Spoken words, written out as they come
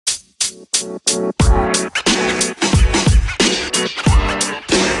It's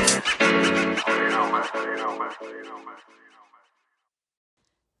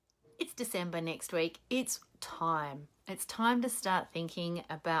December next week. It's time. It's time to start thinking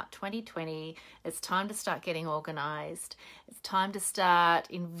about 2020. It's time to start getting organized. It's time to start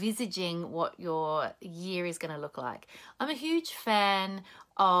envisaging what your year is going to look like. I'm a huge fan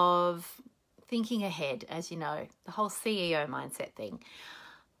of thinking ahead, as you know, the whole CEO mindset thing.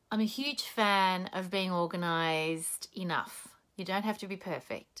 I'm a huge fan of being organized enough. You don't have to be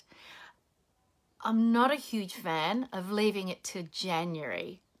perfect. I'm not a huge fan of leaving it to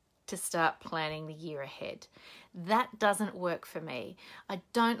January to start planning the year ahead. That doesn't work for me. I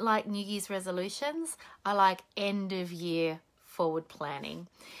don't like New Year's resolutions. I like end of year forward planning.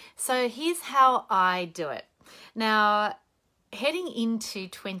 So here's how I do it. Now, heading into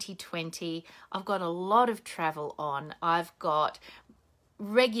 2020, I've got a lot of travel on. I've got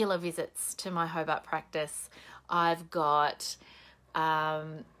regular visits to my Hobart practice. I've got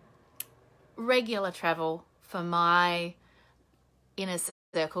regular travel for my inner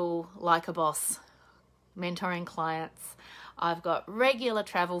circle, like a boss, mentoring clients. I've got regular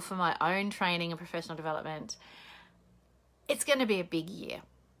travel for my own training and professional development. It's going to be a big year.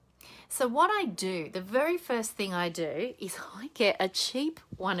 So what I do, the very first thing I do is I get a cheap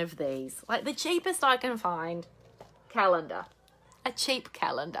one of these, like the cheapest I can find, calendar, a cheap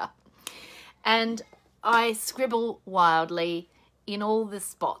calendar. And I scribble wildly in all the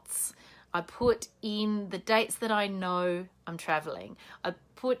spots. I put in the dates that I know I'm traveling. I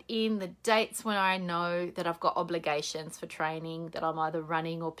put in the dates when I know that I've got obligations for training that I'm either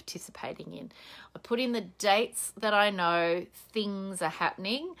running or participating in. I put in the dates that I know things are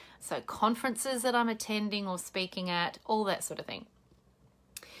happening, so conferences that I'm attending or speaking at, all that sort of thing.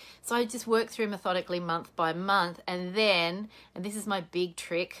 So I just work through methodically month by month, and then, and this is my big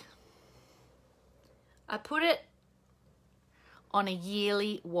trick, I put it on a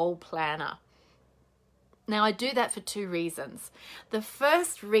yearly wall planner. Now I do that for two reasons. The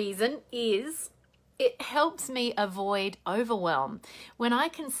first reason is it helps me avoid overwhelm. When I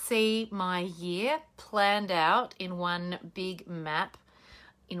can see my year planned out in one big map,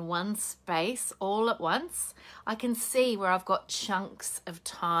 in one space, all at once, I can see where I've got chunks of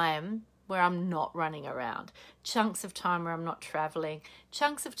time where I'm not running around, chunks of time where I'm not traveling,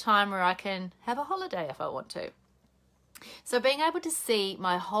 chunks of time where I can have a holiday if I want to. So being able to see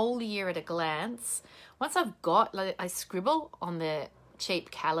my whole year at a glance, once I've got, I scribble on the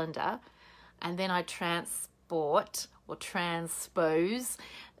cheap calendar, and then I transport or transpose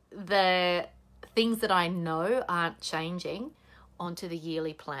the things that I know aren't changing onto the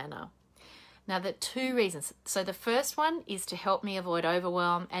yearly planner. Now, the two reasons. So the first one is to help me avoid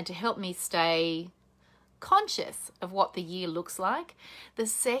overwhelm and to help me stay conscious of what the year looks like. The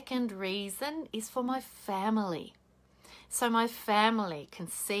second reason is for my family. So my family can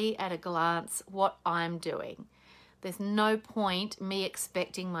see at a glance what I'm doing. There's no point me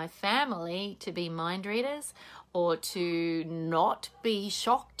expecting my family to be mind readers or to not be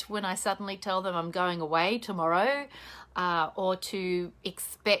shocked when I suddenly tell them I'm going away tomorrow, or to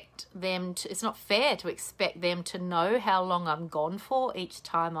expect them to, it's not fair to expect them to know how long I'm gone for each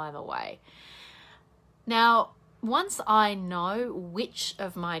time I'm away. Now, once I know which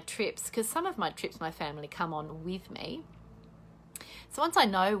of my trips, because some of my trips my family come on with me, so once I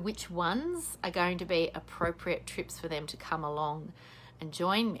know which ones are going to be appropriate trips for them to come along and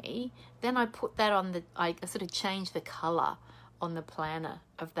join me, then I put that on the, I sort of change the colour on the planner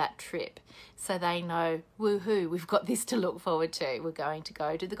of that trip so they know, woohoo, we've got this to look forward to. We're going to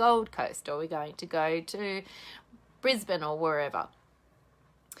go to the Gold Coast, or we're going to go to Brisbane or wherever.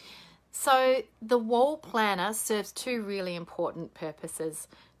 So the wall planner serves two really important purposes.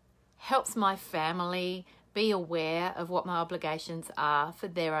 Helps my family be aware of what my obligations are for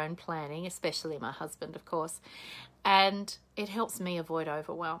their own planning, especially my husband, of course, and it helps me avoid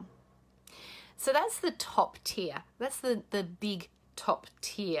overwhelm. So that's the top tier. That's the big top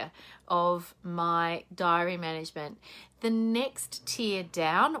tier of my diary management. The next tier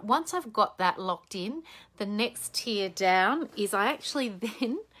down, once I've got that locked in, the next tier down is I actually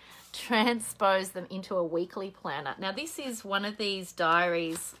then transpose them into a weekly planner. Now, this is one of these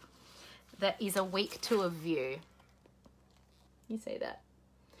diaries that is a week to a view. You see that?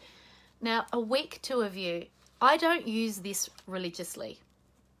 Now, a week to a view, I don't use this religiously.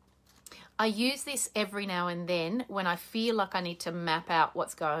 I use this every now and then when I feel like I need to map out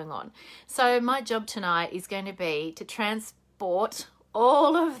what's going on. So my job tonight is going to be to transport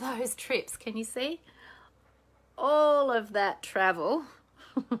all of those trips. Can you see? All of that travel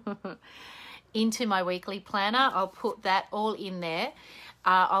into my weekly planner. I'll put that all in there.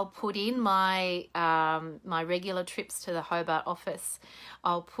 I'll put in my my regular trips to the Hobart office.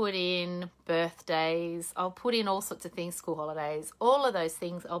 I'll put in birthdays. I'll put in all sorts of things, school holidays, all of those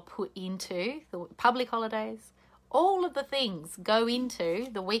things I'll put into the public holidays. All of the things go into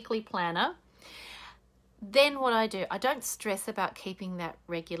the weekly planner. Then what I do, I don't stress about keeping that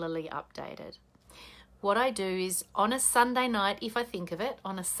regularly updated. What I do is on a Sunday night, if I think of it,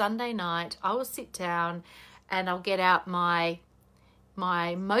 on a Sunday night, I will sit down and I'll get out my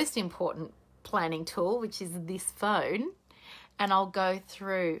most important planning tool, which is this phone, and I'll go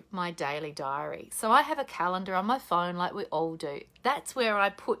through my daily diary. So I have a calendar on my phone like we all do. That's where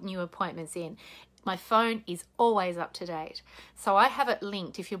I put new appointments in. My phone is always up to date. So I have it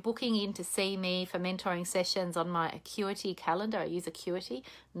linked. If you're booking in to see me for mentoring sessions on my Acuity calendar, I use Acuity,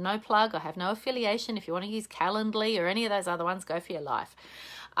 no plug, I have no affiliation. If you want to use Calendly or any of those other ones, go for your life.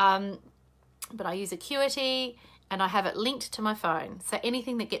 But I use Acuity and I have it linked to my phone. So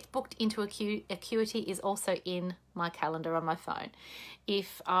anything that gets booked into Acuity is also in my calendar on my phone.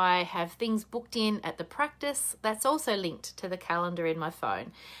 If I have things booked in at the practice, that's also linked to the calendar in my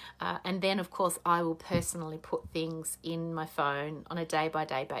phone. And then, of course, I will personally put things in my phone on a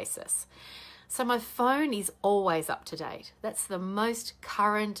day-by-day basis. So my phone is always up to date. That's the most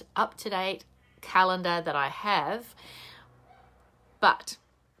current, up-to-date calendar that I have. But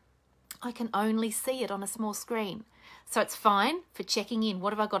I can only see it on a small screen. So it's fine for checking in.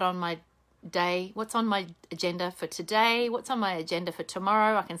 What have I got on my day? What's on my agenda for today? What's on my agenda for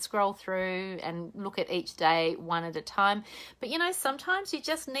tomorrow? I can scroll through and look at each day one at a time. But you know, sometimes you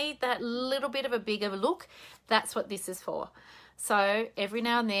just need that little bit of a bigger look. That's what this is for. So every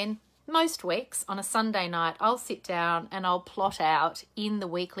now and then, most weeks on a Sunday night, I'll sit down and I'll plot out in the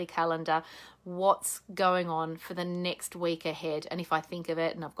weekly calendar what's going on for the next week ahead. And if I think of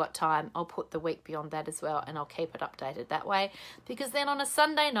it and I've got time, I'll put the week beyond that as well, and I'll keep it updated that way. Because then on a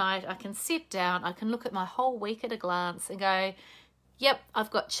Sunday night, I can sit down, I can look at my whole week at a glance and go, yep, I've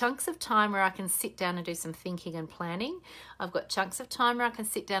got chunks of time where I can sit down and do some thinking and planning. I've got chunks of time where I can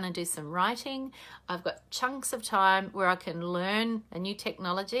sit down and do some writing. I've got chunks of time where I can learn a new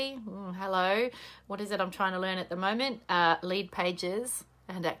technology. Hello, what is it I'm trying to learn at the moment? Lead Pages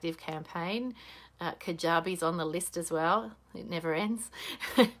and Active Campaign. Kajabi's on the list as well. It never ends.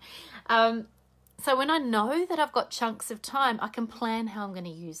 So when I know that I've got chunks of time, I can plan how I'm going to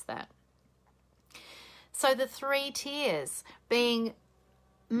use that. So the 3 tiers being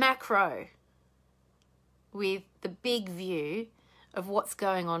macro, with the big view of what's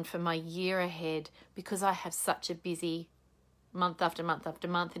going on for my year ahead, because I have such a busy month after month after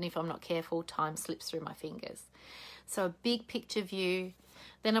month, and if I'm not careful, time slips through my fingers. So a big picture view.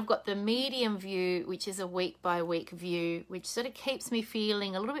 Then I've got the medium view, which is a week by week view, which sort of keeps me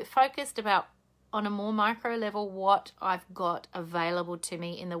feeling a little bit focused about, on a more micro level, what I've got available to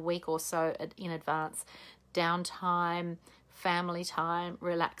me in the week or so in advance. Downtime, family time,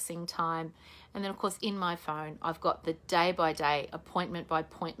 relaxing time. And then, of course, in my phone, I've got the day-by-day,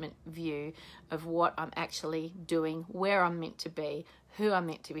 appointment-by-appointment view of what I'm actually doing, where I'm meant to be, who I'm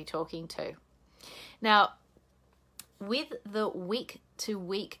meant to be talking to. Now, with the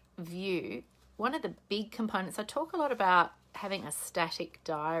week-to-week view, one of the big components, I talk a lot about having a static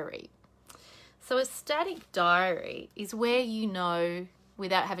diary. So a static diary is where you know,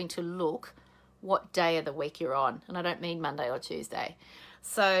 without having to look, what day of the week you're on. And I don't mean Monday or Tuesday.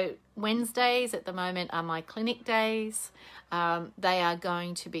 So Wednesdays at the moment are my clinic days. They are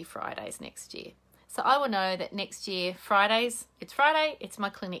going to be Fridays next year. So I will know that next year, Fridays, it's Friday, it's my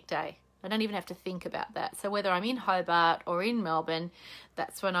clinic day. I don't even have to think about that. So whether I'm in Hobart or in Melbourne,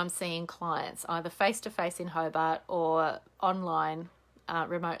 that's when I'm seeing clients, either face-to-face in Hobart or online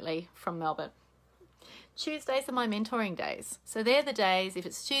remotely from Melbourne. Tuesdays are my mentoring days. So they're the days, if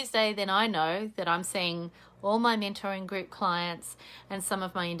it's Tuesday, then I know that I'm seeing all my mentoring group clients and some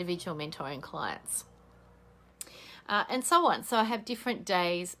of my individual mentoring clients. And so on. So I have different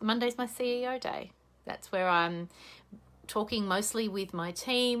days. Monday's my CEO day. That's where I'm talking mostly with my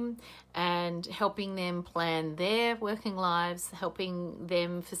team and helping them plan their working lives, helping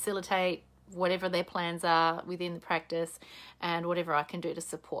them facilitate whatever their plans are within the practice and whatever I can do to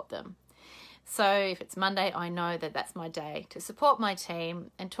support them. So if it's Monday, I know that that's my day to support my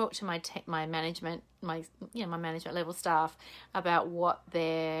team and talk to my management, my management level staff about what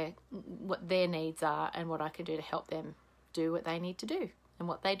their needs are and what I can do to help them do what they need to do and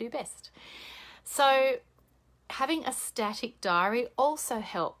what they do best. So having a static diary also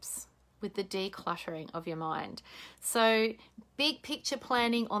helps with the decluttering of your mind. So big picture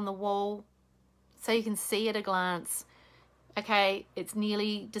planning on the wall, so you can see at a glance, okay, it's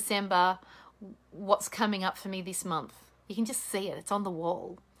nearly December. What's coming up for me this month? You can just see it. It's on the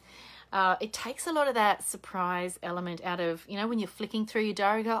wall. It takes a lot of that surprise element out of, you know, when you're flicking through your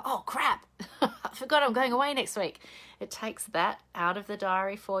diary, go, oh crap, I forgot I'm going away next week. It takes that out of the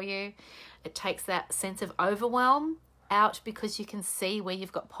diary for you. It takes that sense of overwhelm out, because you can see where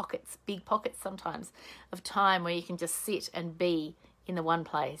you've got pockets, big pockets sometimes, of time where you can just sit and be in the one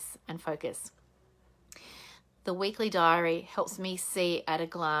place and focus. The weekly diary helps me see at a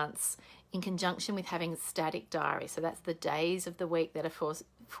glance, in conjunction with having a static diary. So that's the days of the week that are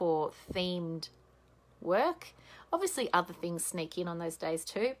for themed work. Obviously other things sneak in on those days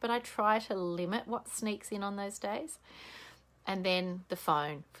too, but I try to limit what sneaks in on those days. And then the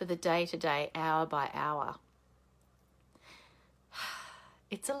phone for the day-to-day, hour by hour.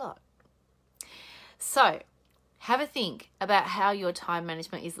 It's a lot. So have a think about how your time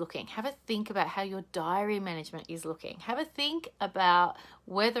management is looking. Have a think about how your diary management is looking. Have a think about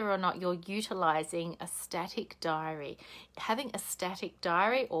whether or not you're utilizing a static diary. Having a static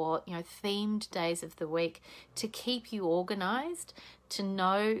diary, or, you know, themed days of the week, to keep you organized, to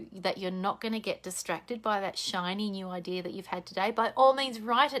know that you're not going to get distracted by that shiny new idea that you've had today. By all means,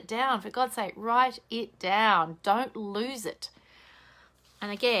 write it down. For God's sake, write it down. Don't lose it.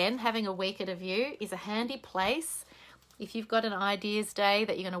 And again, having a week at a view is a handy place. If you've got an ideas day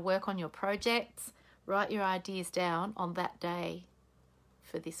that you're going to work on your projects, write your ideas down on that day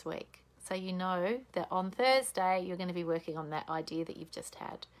for this week. So you know that on Thursday, you're going to be working on that idea that you've just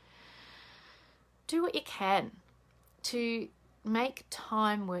had. Do what you can to make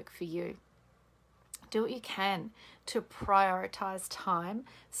time work for you. Do what you can to prioritize time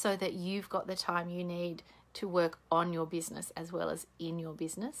so that you've got the time you need to work on your business as well as in your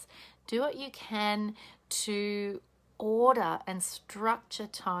business. Do what you can to order and structure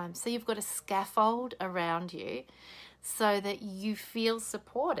time so you've got a scaffold around you, so that you feel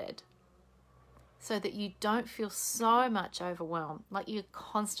supported, so that you don't feel so much overwhelmed, like you're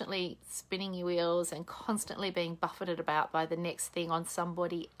constantly spinning your wheels and constantly being buffeted about by the next thing on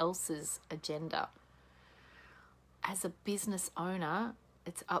somebody else's agenda. As a business owner,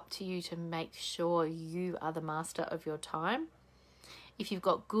 it's up to you to make sure you are the master of your time. If you've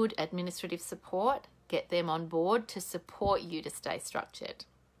got good administrative support, get them on board to support you to stay structured.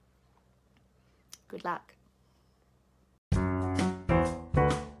 Good luck.